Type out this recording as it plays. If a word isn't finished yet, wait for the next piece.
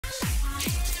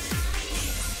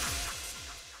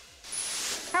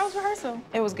was rehearsal?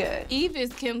 It was good. Eve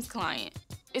is Kim's client.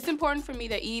 It's important for me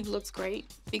that Eve looks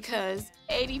great because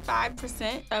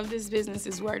 85% of this business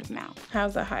is word of mouth.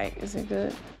 How's the hike? Is it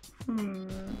good?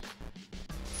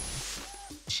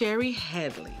 Sherry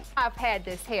Headley. I've had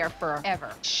this hair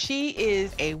forever. She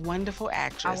is a wonderful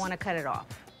actress. I want to cut it off.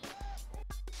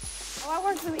 Oh, I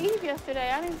worked with Eve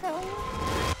yesterday. I didn't tell you.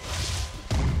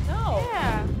 No.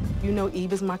 Yeah. You know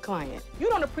Eve is my client. You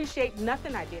don't appreciate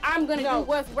nothing I did. I'm gonna do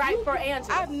what's right for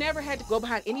Angela. I've never had to go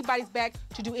behind anybody's back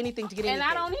to do anything to get anything.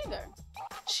 And I don't either.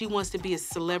 She wants to be a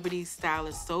celebrity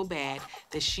stylist so bad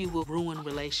that she will ruin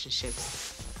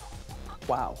relationships.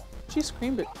 Wow. She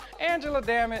screamed it. Angela,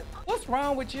 damn it. What's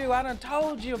wrong with you? I done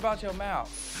told you about your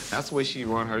mouth. That's the way she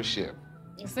run her ship.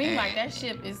 It seems like that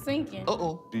ship is sinking.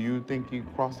 Uh-oh. Do you think you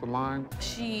crossed the line?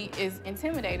 She is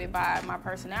intimidated by my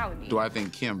personality. Do I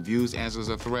think Kim views Angela as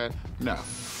a threat? No.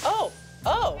 Oh.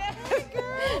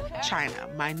 China,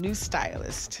 my new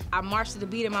stylist. I march to the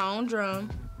beat of my own drum.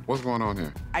 What's going on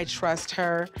here? I trust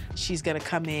her. She's gonna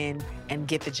come in and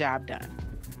get the job done.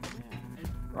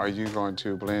 Are you going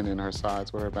to blend in her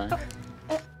sides with her bang?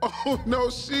 Oh, no,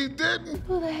 she didn't.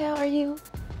 Who the hell are you?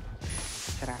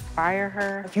 Should I fire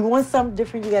her? If you want something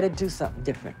different, you gotta do something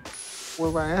different. What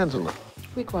about Angela?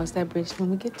 We cross that bridge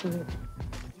when we get to it.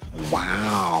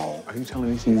 Wow. Are you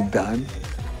telling me she's done?